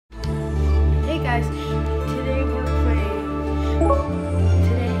guys, today we're playing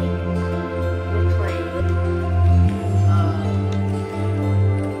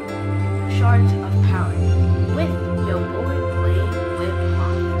Shards of Power with your boy playing with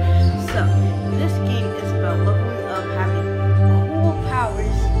Mom. So this game is about leveling up, having cool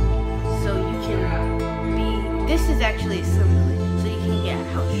powers, so you can be. This is actually a simulator, so you can get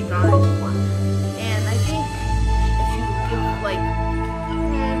how strong you want. And I think if you give like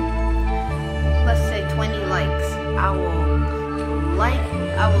let's say 20 likes, I will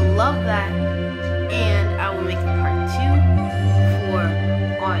love that, and I will make a part 2 for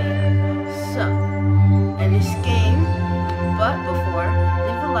all you. So, in this game, but before,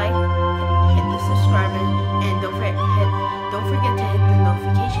 leave a like, hit the subscribe button, and don't forget to hit the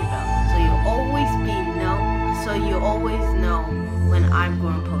notification bell, so you always know when I'm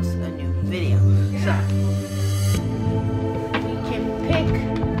going to post a new video. So, we can pick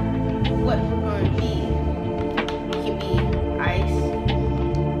what we're going to be. We can be ice,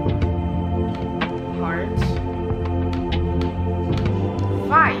 hearts,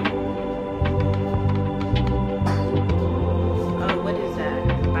 fire. What is that?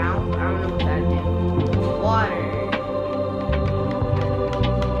 Bounce? I don't know what that did. Water.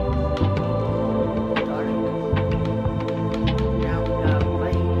 Dark. Now we got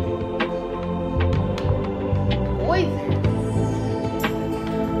light. Poison.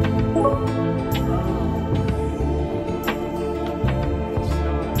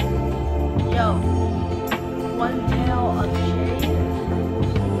 Yo, one tail of shade.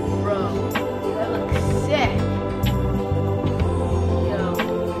 Bro, that looks sick. Yo,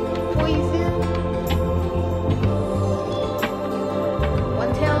 poison.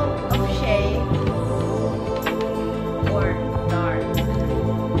 One tail of shade. Or dark.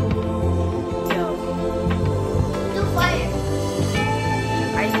 Yo, do fire.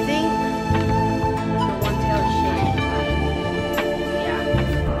 I think the one tail shade. Yeah.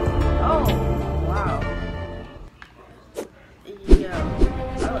 Oh, wow. Yo,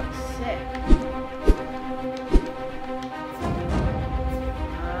 that looks sick.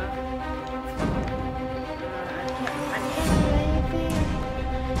 I can't do anything.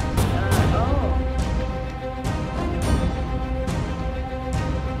 Oh.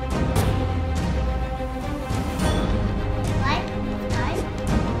 What?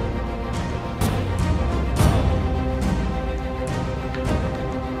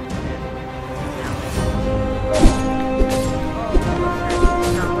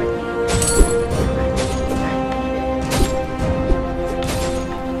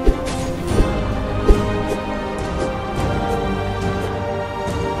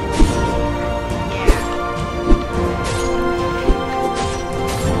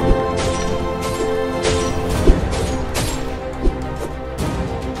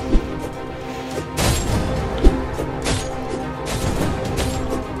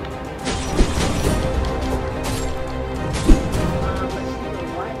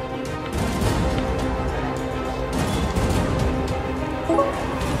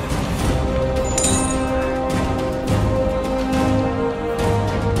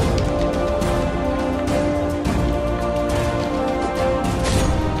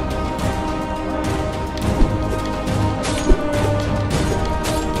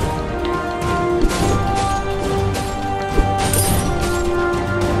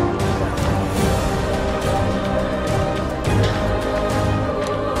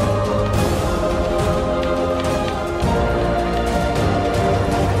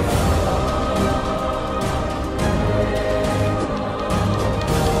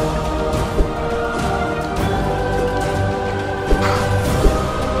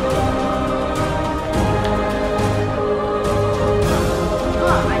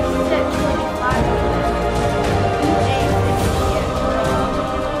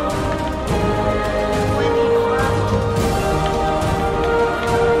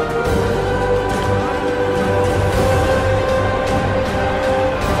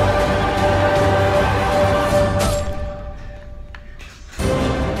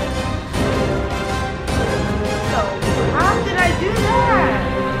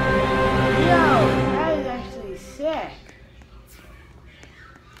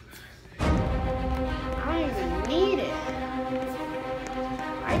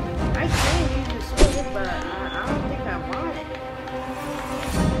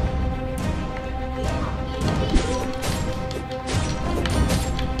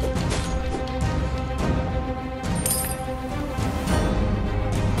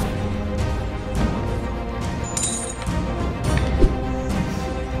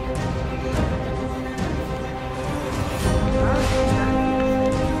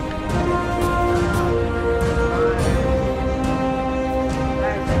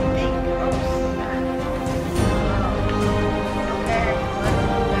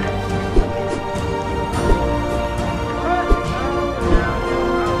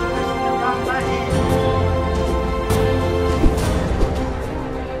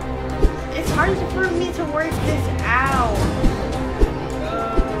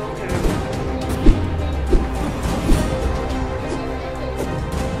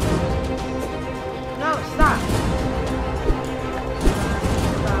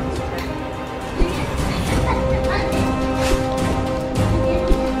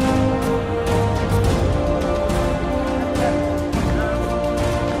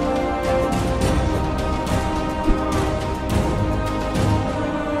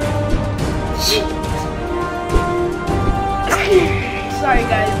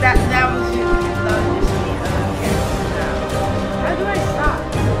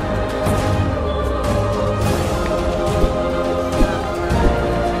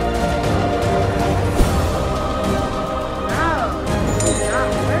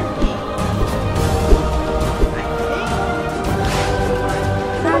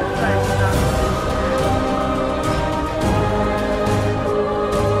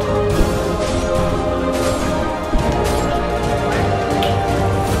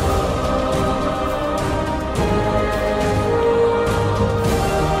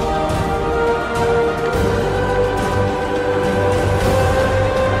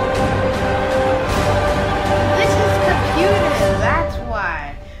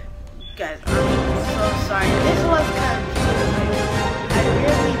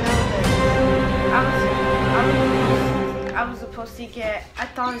 I was supposed to get. I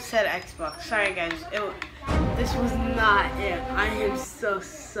thought it said Xbox. Sorry guys. This was not it. I am so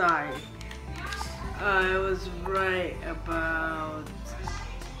sorry. I was right about.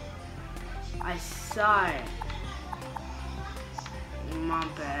 I saw it. My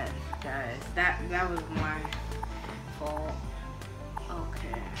bad, guys. That was my fault.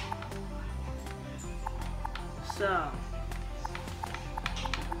 Okay. So,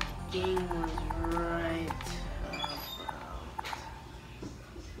 game was right about.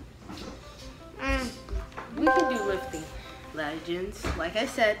 We can do lifting legends. Like I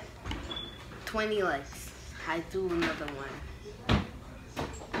said, 20 likes. I do another one.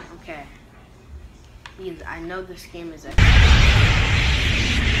 Okay. Because I know this game is a.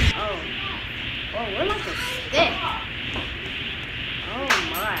 Oh, we're like a stick. Oh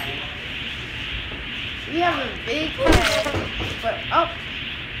my. We have a big head, but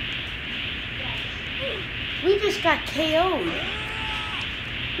we just got KO'd.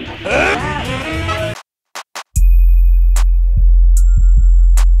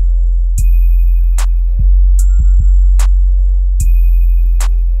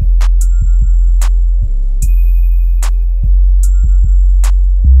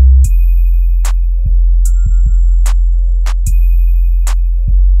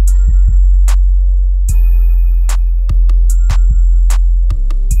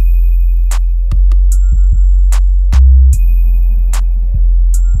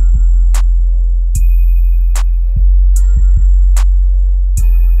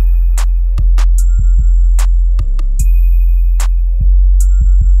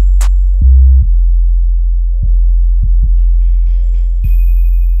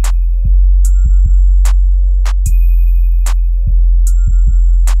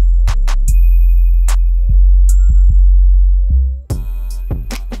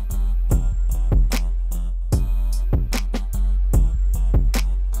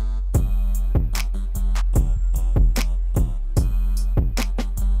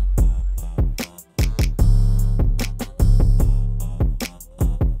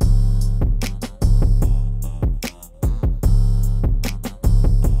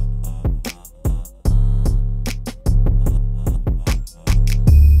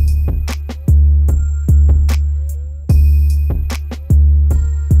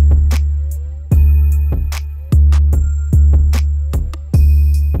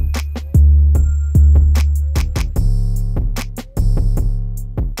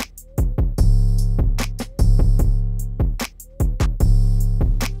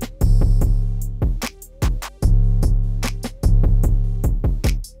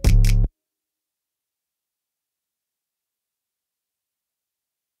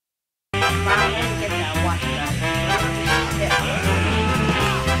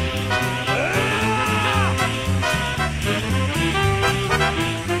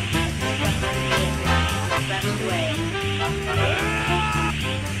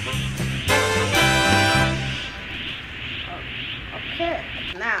 Okay,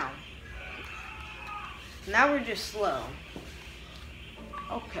 now we're just slow.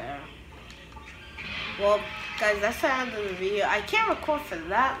 Okay. Well, guys, that's the end of the video. I can't record for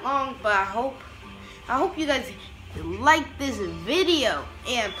that long, but I hope you guys like this video.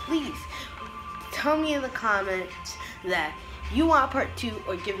 And please tell me in the comments that you want part 2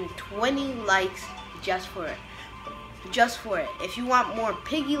 or give me 20 likes just for it. If you want more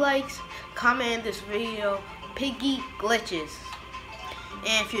piggy likes, comment in this video piggy glitches.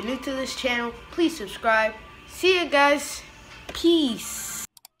 And if you're new to this channel, please subscribe. See you guys. Peace.